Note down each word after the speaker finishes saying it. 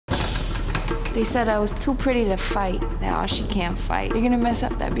They said I was too pretty to fight. Now she can't fight. You're gonna mess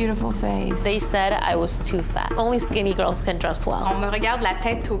up that beautiful face. They said I was too fat. Only skinny girls can dress well. On me regarde la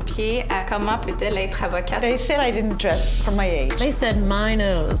tête aux pieds. Comment peut-elle être avocate? They said I didn't dress for my age. They said my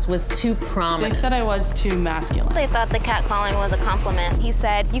nose was too prominent. They said I was too masculine. They thought the catcalling was a compliment. He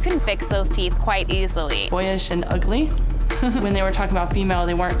said, you can fix those teeth quite easily. Boyish and ugly. When they were talking about female,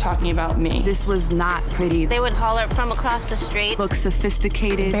 they weren't talking about me. This was not pretty. They would holler from across the street. Looked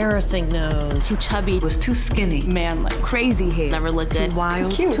sophisticated. Embarrassing nose. Too chubby. Was too skinny. Manly. Crazy hair. Never looked good. Too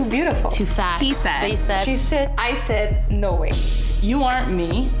wild. Too cute. Too beautiful. Too fat. He said. They said. She said. I said, no way. You aren't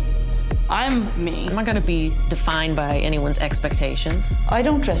me. I'm me. I'm not gonna be defined by anyone's expectations. I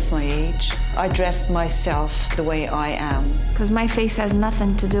don't dress my age. I dress myself the way I am. Because my face has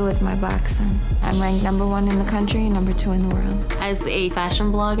nothing to do with my boxing. I'm ranked #1 in the country, #2 in the world. As a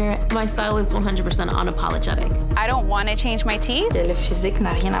fashion blogger, my style is 100% unapologetic. I don't want to change my teeth. Le physique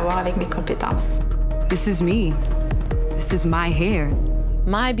n'a rien à voir avec mes compétences. This is me. This is my hair.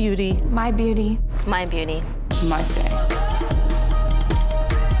 My beauty. My beauty. My beauty. My say.